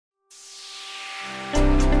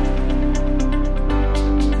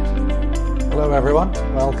Hello, everyone.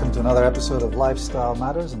 Welcome to another episode of Lifestyle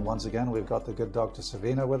Matters. And once again, we've got the good Dr.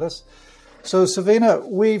 Savina with us. So, Savina,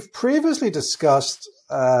 we've previously discussed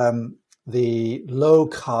the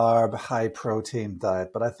low-carb, high-protein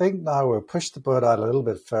diet, but I think now we'll push the boat out a little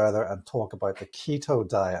bit further and talk about the keto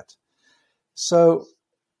diet. So,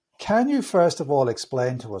 can you first of all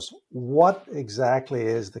explain to us what exactly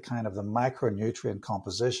is the kind of the macronutrient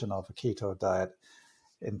composition of a keto diet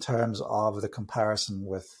in terms of the comparison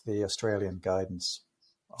with the Australian guidance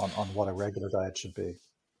on what a regular diet should be?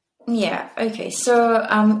 Yeah, okay. So,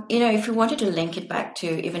 if we wanted to link it back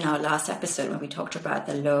to even our last episode when we talked about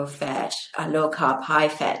the low-fat, low-carb,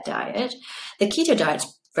 high-fat diet, the keto diet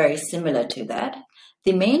is very similar to that.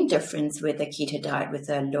 The main difference with the keto diet with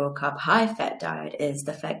a low-carb, high-fat diet is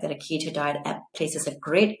the fact that a keto diet places a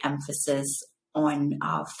great emphasis on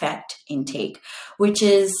our fat intake, which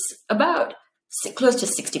is about close to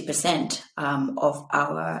 60% of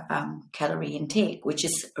our calorie intake, which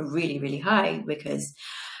is really, really high because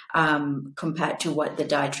compared to what the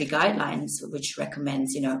dietary guidelines, which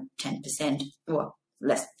recommends, 10%, well,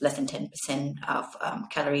 less than 10% of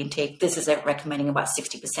calorie intake. This is recommending about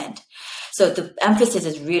 60%. So the emphasis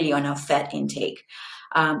is really on our fat intake.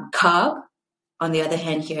 Carb, on the other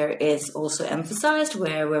hand, here is also emphasized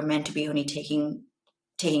where we're meant to be only taking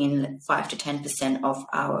in 5 to 10% of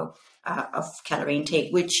our of calorie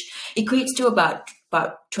intake, which equates to about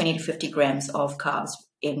 20 to 50 grams of carbs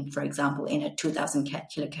for example, in a 2,000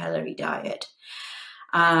 kilocalorie diet.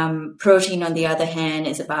 Protein, on the other hand,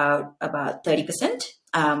 is about 30%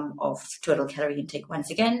 of total calorie intake once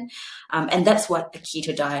again. And that's what the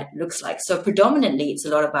keto diet looks like. So predominantly, it's a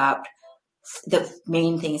lot about the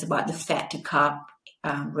main thing is about the fat to carb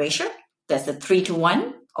ratio. There's a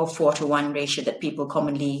 3-to-1 or 4-to-1 ratio that people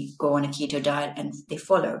commonly go on a keto diet and they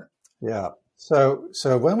follow. Yeah. So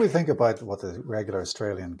when we think about what the regular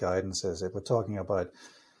Australian guidance is, if we're talking about,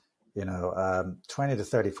 20 to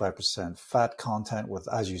 35% fat content with,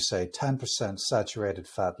 as you say, 10% saturated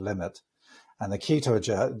fat limit, and the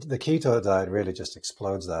keto diet really just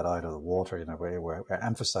explodes that out of the water. We're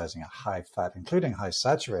emphasizing a high fat, including high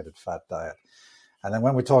saturated fat diet. And then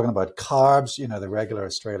when we're talking about carbs, the regular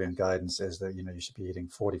Australian guidance is that, you should be eating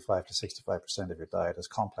 45 to 65% of your diet as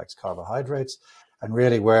complex carbohydrates. And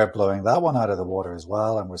really, we're blowing that one out of the water as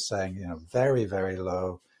well. And we're saying, very, very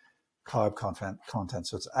low carb content.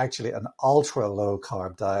 So it's actually an ultra low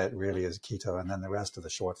carb diet really is keto. And then the rest of the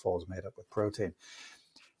shortfall is made up with protein.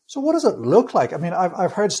 So what does it look like? I mean,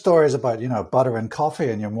 I've heard stories about, butter and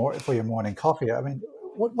coffee for your morning coffee. I mean,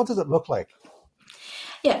 what does it look like?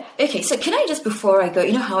 Yeah. Okay. So can I just, before I go,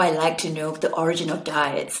 how I like to know the origin of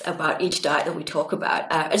diets about each diet that we talk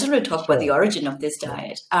about. I just want to talk about the origin of this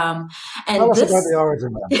diet. And tell us about the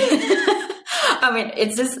origin. I mean,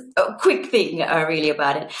 it's just a quick thing really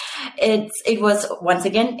about it. It was, once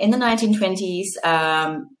again, in the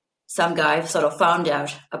 1920s, some guy sort of found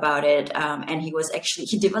out about it. And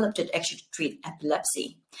he developed it actually to treat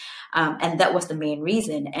epilepsy. And that was the main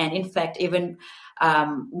reason. And in fact, even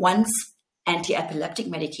once anti-epileptic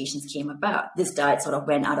medications came about, this diet sort of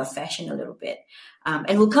went out of fashion a little bit.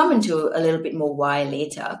 And we'll come into a little bit more why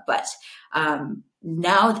later, but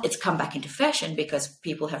now it's come back into fashion because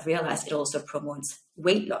people have realized it also promotes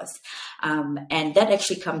weight loss. And that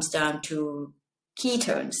actually comes down to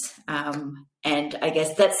ketones. And I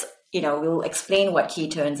guess that's, we'll explain what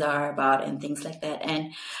ketones are about and things like that.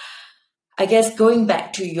 And I guess going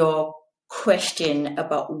back to your question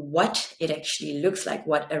about what it actually looks like,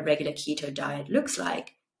 what a regular keto diet looks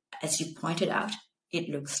like, as you pointed out, it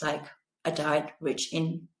looks like a diet rich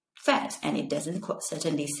in fats, and it doesn't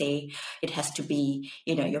certainly say it has to be,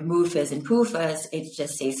 your MUFAs and PUFAs. It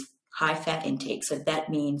just says high fat intake. So that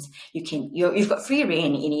means you've got free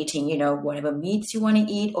reign in eating, whatever meats you want to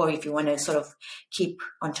eat, or if you want to sort of keep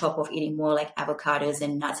on top of eating more like avocados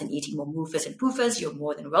and nuts and eating more MUFAs and PUFAs, you're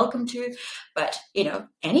more than welcome to. But,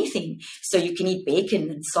 anything. So you can eat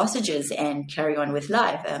bacon and sausages and carry on with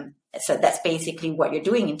life. So that's basically what you're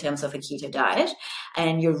doing in terms of a keto diet.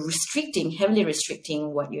 And you're heavily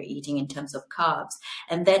restricting what you're eating in terms of carbs.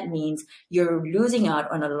 And that means you're losing out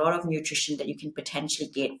on a lot of nutrition that you can potentially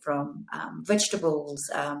get from vegetables,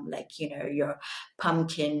 like, your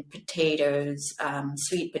pumpkin, potatoes,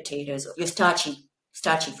 sweet potatoes, your starchy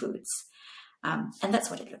foods. And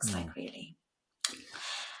that's what it looks like, really.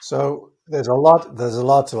 So there's a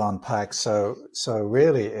lot to unpack. So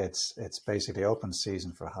really it's basically open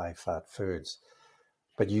season for high fat foods,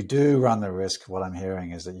 but you do run the risk. What I'm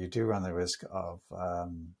hearing is that you do run the risk of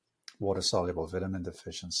water soluble vitamin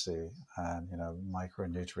deficiency and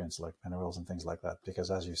micronutrients like minerals and things like that,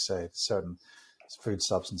 because as you say, certain food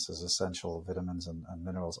substances, essential vitamins and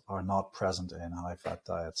minerals, are not present in high-fat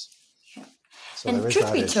diets. Yeah. So and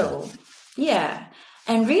truth be told, yeah.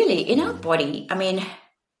 And really, in our body, I mean,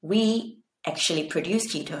 we actually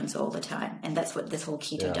produce ketones all the time. And that's what this whole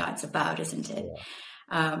keto diet's about, isn't it?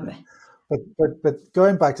 Yeah. But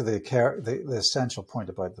going back to the essential point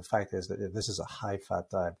about the fact is that this is a high-fat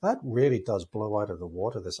diet. That really does blow out of the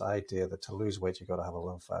water this idea that to lose weight, you've got to have a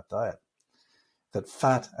low-fat diet. That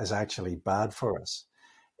fat is actually bad for us.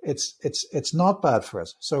 It's not bad for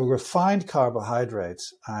us. So refined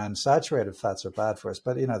carbohydrates and saturated fats are bad for us.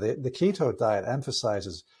 But, the keto diet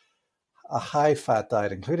emphasizes a high fat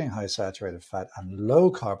diet, including high saturated fat, and low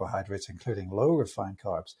carbohydrates, including low refined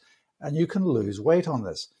carbs. And you can lose weight on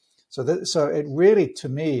this. So it really, to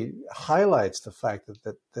me, highlights the fact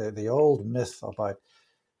that the old myth about,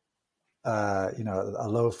 a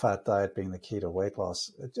low fat diet being the key to weight loss,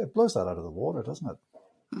 it blows that out of the water, doesn't it?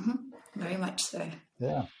 Mm-hmm. Very much so.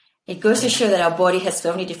 Yeah. It goes to show that our body has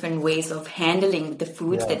so many different ways of handling the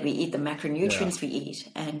foods that we eat, the macronutrients we eat.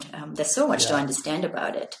 And there's so much to understand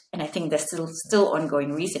about it. And I think there's still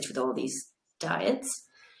ongoing research with all these diets.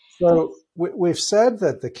 So we've said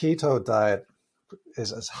that the keto diet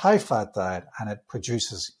is a high-fat diet and it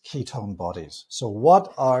produces ketone bodies. So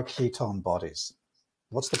what are ketone bodies?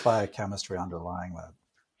 What's the biochemistry underlying that?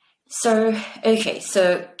 So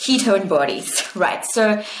ketone bodies, right.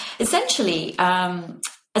 So essentially,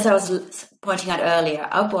 as I was pointing out earlier,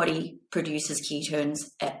 our body produces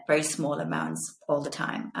ketones at very small amounts all the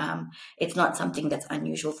time. It's not something that's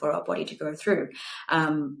unusual for our body to go through.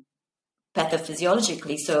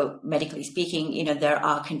 Pathophysiologically, so medically speaking, there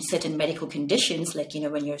are certain medical conditions, like,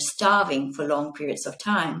 when you're starving for long periods of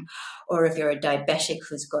time, or if you're a diabetic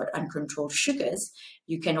who's got uncontrolled sugars,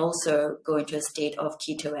 you can also go into a state of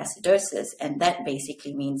ketoacidosis. And that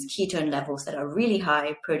basically means ketone levels that are really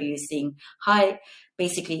high, producing high,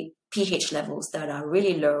 basically pH levels that are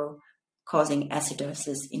really low, causing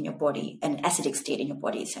acidosis in your body, an acidic state in your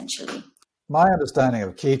body, essentially. My understanding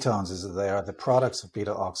of ketones is that they are the products of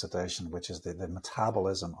beta oxidation, which is the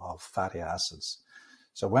metabolism of fatty acids.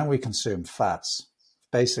 So when we consume fats,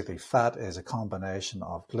 basically fat is a combination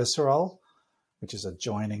of glycerol, which is a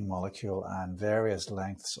joining molecule, and various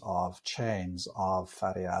lengths of chains of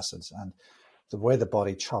fatty acids. And the way the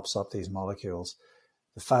body chops up these molecules,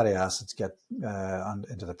 the fatty acids get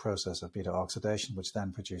into the process of beta oxidation, which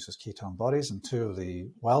then produces ketone bodies. And two of the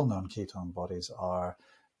well-known ketone bodies are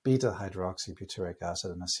beta-hydroxybutyric acid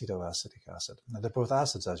and acetoacetic acid. Now, they're both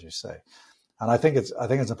acids, as you say. And I think it's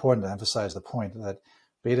important to emphasize the point that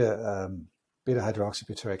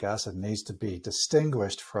beta-hydroxybutyric acid needs to be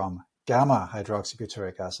distinguished from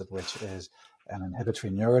gamma-hydroxybutyric acid, which is an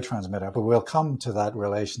inhibitory neurotransmitter. But we'll come to that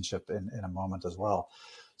relationship in a moment as well.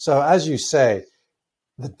 So as you say,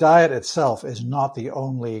 the diet itself is not the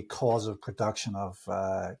only cause of production of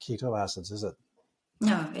keto acids, is it?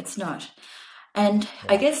 No, it's not. And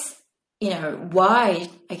I guess, why,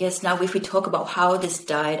 now if we talk about how this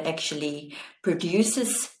diet actually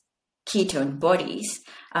produces ketone bodies,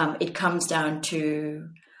 it comes down to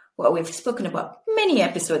what we've spoken about many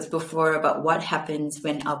episodes before about what happens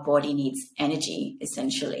when our body needs energy,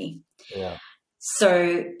 essentially. Yeah.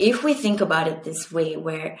 So if we think about it this way,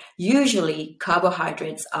 where usually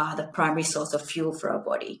carbohydrates are the primary source of fuel for our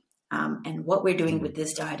body, and what we're doing with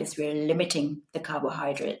this diet is we're limiting the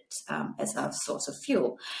carbohydrates as our source of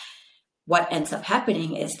fuel. What ends up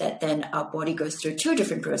happening is that then our body goes through two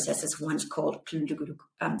different processes. One's called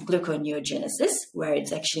gluconeogenesis, where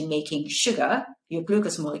it's actually making sugar, your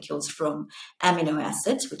glucose molecules, from amino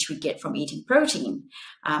acids, which we get from eating protein.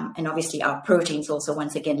 And obviously our protein's also,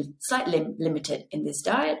 once again, slightly limited in this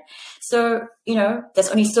diet. So, there's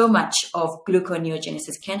only so much of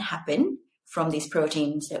gluconeogenesis can happen from these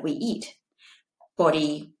proteins that we eat.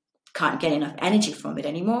 Body can't get enough energy from it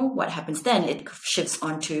anymore. What happens then? It shifts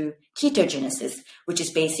onto ketogenesis, which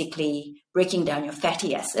is basically breaking down your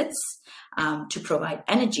fatty acids to provide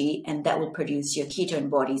energy, and that will produce your ketone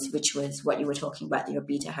bodies, which was what you were talking about, your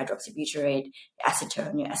beta-hydroxybutyrate,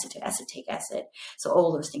 acetone, your acetoacetic acid. So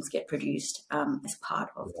all those things get produced as part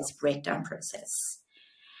of this breakdown process.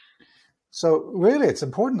 So really, it's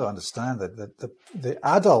important to understand that the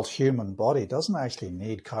adult human body doesn't actually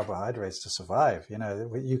need carbohydrates to survive.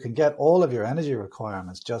 You can get all of your energy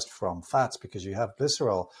requirements just from fats because you have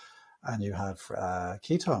glycerol and you have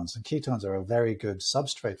ketones, and ketones are a very good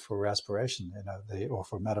substrate for respiration, or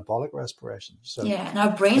for metabolic respiration. So yeah, and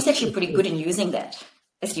our brain's actually pretty good in using that.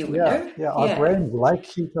 As you would know. Yeah, our brains like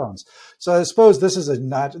ketones. So I suppose this is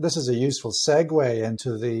a useful segue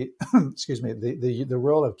into the the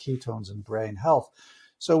role of ketones in brain health.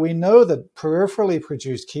 So we know that peripherally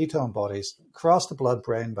produced ketone bodies cross the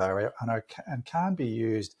blood-brain barrier and can be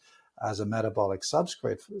used as a metabolic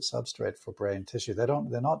substrate for brain tissue. They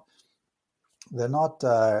don't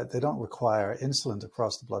require insulin to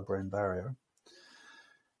cross the blood-brain barrier.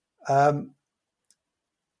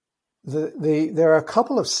 There are a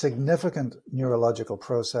couple of significant neurological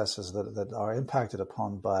processes that are impacted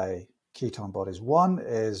upon by ketone bodies. One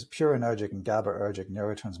is purinergic and GABAergic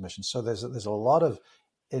neurotransmission. So there's a lot of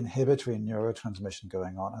inhibitory neurotransmission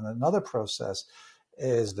going on. And another process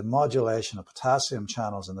is the modulation of potassium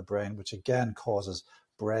channels in the brain, which again causes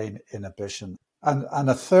brain inhibition. And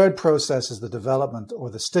a third process is the development or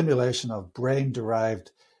the stimulation of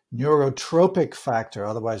brain-derived neurotropic factor,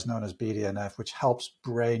 otherwise known as BDNF, which helps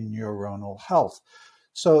brain neuronal health.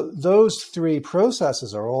 So those three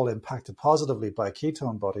processes are all impacted positively by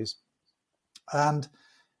ketone bodies, and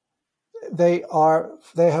they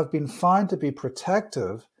have been found to be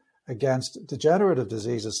protective against degenerative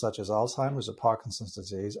diseases such as Alzheimer's or Parkinson's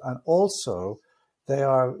disease, and also they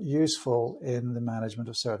are useful in the management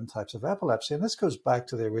of certain types of epilepsy. And this goes back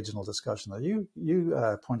to the original discussion that you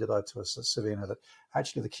pointed out to us, Savina, that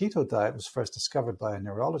actually the keto diet was first discovered by a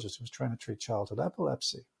neurologist who was trying to treat childhood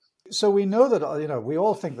epilepsy. So we know that, we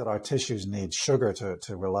all think that our tissues need sugar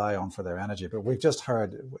to rely on for their energy, but we've just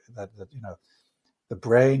heard that the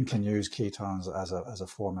brain can use ketones as a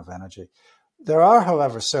form of energy. There are,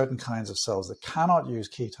 however, certain kinds of cells that cannot use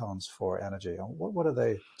ketones for energy. What are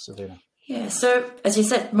they, Savina? Yeah, so as you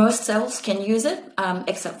said, most cells can use it,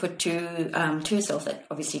 except for two cells that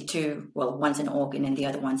obviously one's an organ and the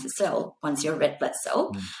other one's a cell. One's your red blood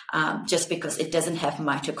cell, just because it doesn't have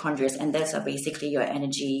mitochondria, and those are basically your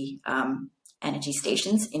energy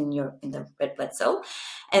stations in the red blood cell.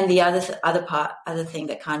 And the other thing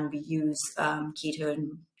that can be used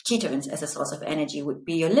ketones as a source of energy would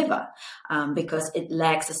be your liver, because it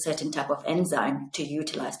lacks a certain type of enzyme to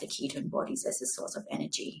utilize the ketone bodies as a source of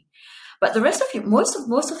energy. But the rest of your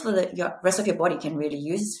rest of your body can really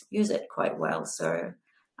use it quite well. So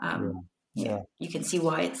you can see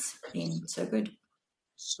why it's been so good.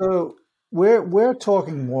 So we're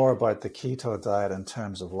talking more about the keto diet in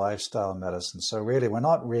terms of lifestyle medicine. So really, we're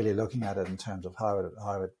not really looking at it in terms of how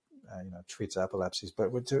it treats epilepsies.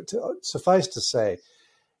 But to suffice to say,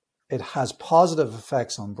 it has positive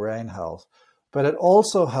effects on brain health, but it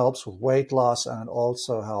also helps with weight loss and it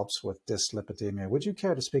also helps with dyslipidemia. Would you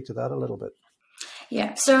care to speak to that a little bit?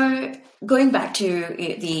 Yeah. So going back to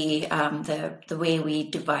the way we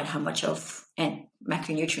divide how much of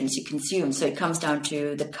macronutrients you consume, so it comes down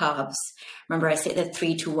to the carbs. Remember, I said that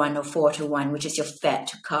 3-1 or 4-1, which is your fat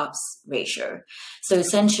to carbs ratio. So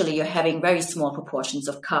essentially, you're having very small proportions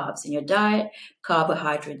of carbs in your diet.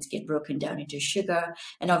 Carbohydrates get broken down into sugar,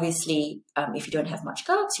 and obviously, if you don't have much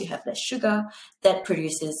carbs, you have less sugar. That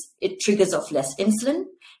triggers off less insulin.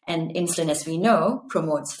 And insulin, as we know,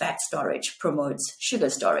 promotes fat storage, promotes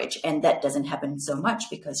sugar storage, and that doesn't happen so much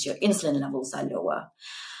because your insulin levels are lower.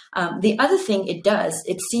 The other thing it does,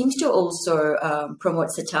 it seems to also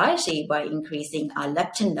promote satiety by increasing our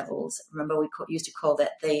leptin levels. Remember, we used to call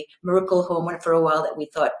that the miracle hormone for a while, that we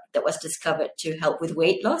thought that was discovered to help with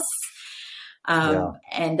weight loss.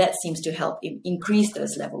 And that seems to help increase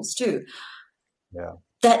those levels too. Yeah.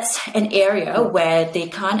 That's an area where there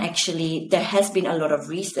has been a lot of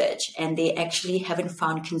research, and they actually haven't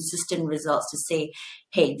found consistent results to say,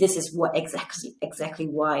 hey, this is what exactly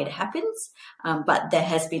why it happens. But there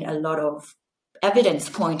has been a lot of evidence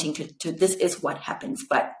pointing to this is what happens.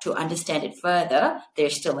 But to understand it further, there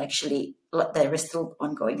is still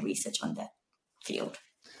ongoing research on that field.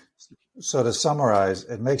 So to summarize,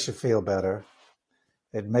 it makes you feel better,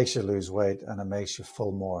 it makes you lose weight, and it makes you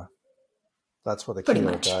full more. That's what the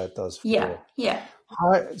keto diet does for you. Yeah.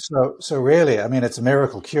 So really, I mean, it's a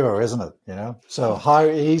miracle cure, isn't it? So how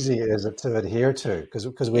easy is it to adhere to?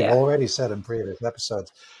 Because we've already said in previous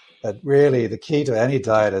episodes that really the key to any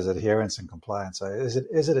diet is adherence and compliance. Is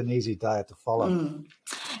it an easy diet to follow?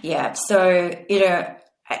 Yeah. So,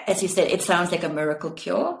 as you said, it sounds like a miracle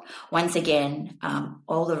cure. Once again,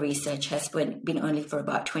 all the research has been only for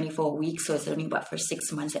about 24 weeks, so it's only about for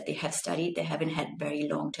 6 months that they have studied. They haven't had very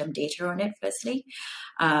long-term data on it, firstly.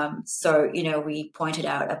 So, we pointed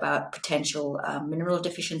out about potential mineral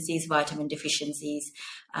deficiencies, vitamin deficiencies,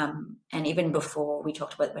 and even before when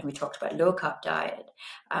we talked about low-carb diet,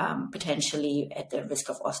 potentially at the risk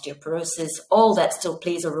of osteoporosis. All that still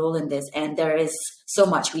plays a role in this, and there is so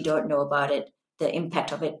much we don't know about it, the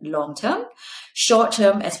impact of it long term. Short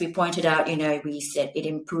term, as we pointed out, we said it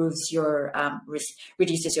improves your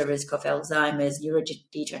reduces your risk of Alzheimer's,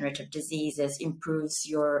 neurodegenerative diseases, improves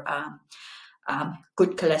your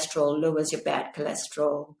good cholesterol lowers your bad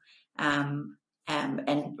cholesterol, and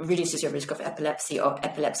reduces your risk of epilepsy or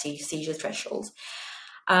epilepsy seizure thresholds.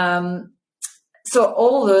 So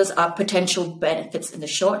all those are potential benefits in the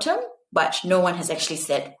short term, but no one has actually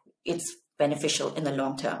said it's beneficial in the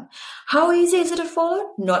long term. How easy is it to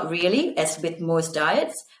follow? Not really, as with most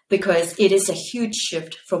diets, because it is a huge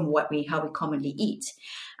shift from how we commonly eat.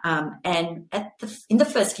 And in the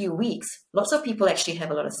first few weeks, lots of people actually have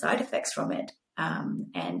a lot of side effects from it. And,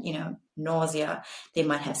 nausea, they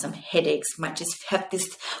might have some headaches, might just have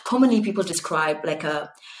this, commonly people describe like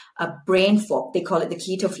a brain fog. They call it the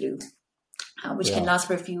keto flu, which can last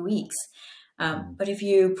for a few weeks. But if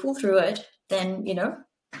you pull through it, then,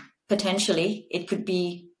 potentially it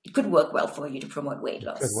could work well for you to promote weight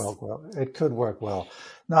loss. It could work well.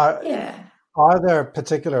 Now, are there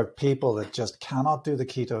particular people that just cannot do the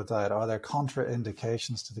keto diet? Are there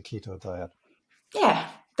contraindications to the keto diet? Yeah,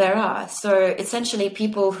 there are. So essentially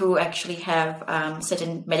people who actually have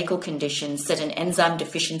certain medical conditions, certain enzyme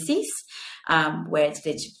deficiencies, where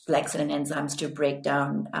they lack certain enzymes to break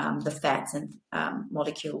down the fats and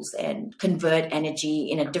molecules and convert energy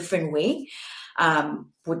in a different way,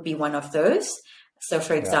 would be one of those. So,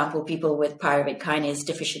 for example, people with pyruvate kinase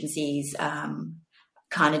deficiencies,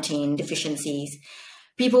 carnitine deficiencies,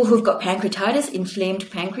 people who've got pancreatitis,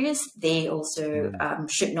 inflamed pancreas, they also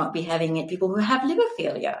should not be having it. People who have liver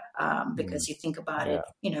failure, because you think about it,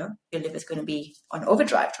 your liver's going to be on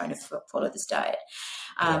overdrive trying to follow this diet.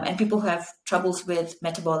 And people who have troubles with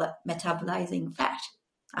metabolizing fat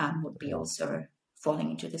would be also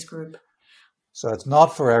falling into this group. So it's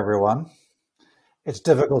not for everyone. It's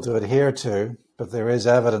difficult to adhere to, but there is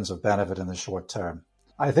evidence of benefit in the short term.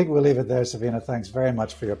 I think we'll leave it there, Savina. Thanks very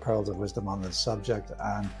much for your pearls of wisdom on this subject.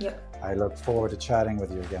 And I look forward to chatting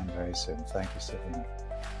with you again very soon. Thank you, Savina.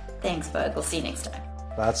 Thanks, Ferg. We'll see you next time.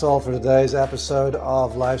 That's all for today's episode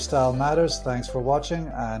of Lifestyle Matters. Thanks for watching,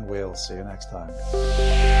 and we'll see you next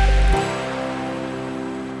time.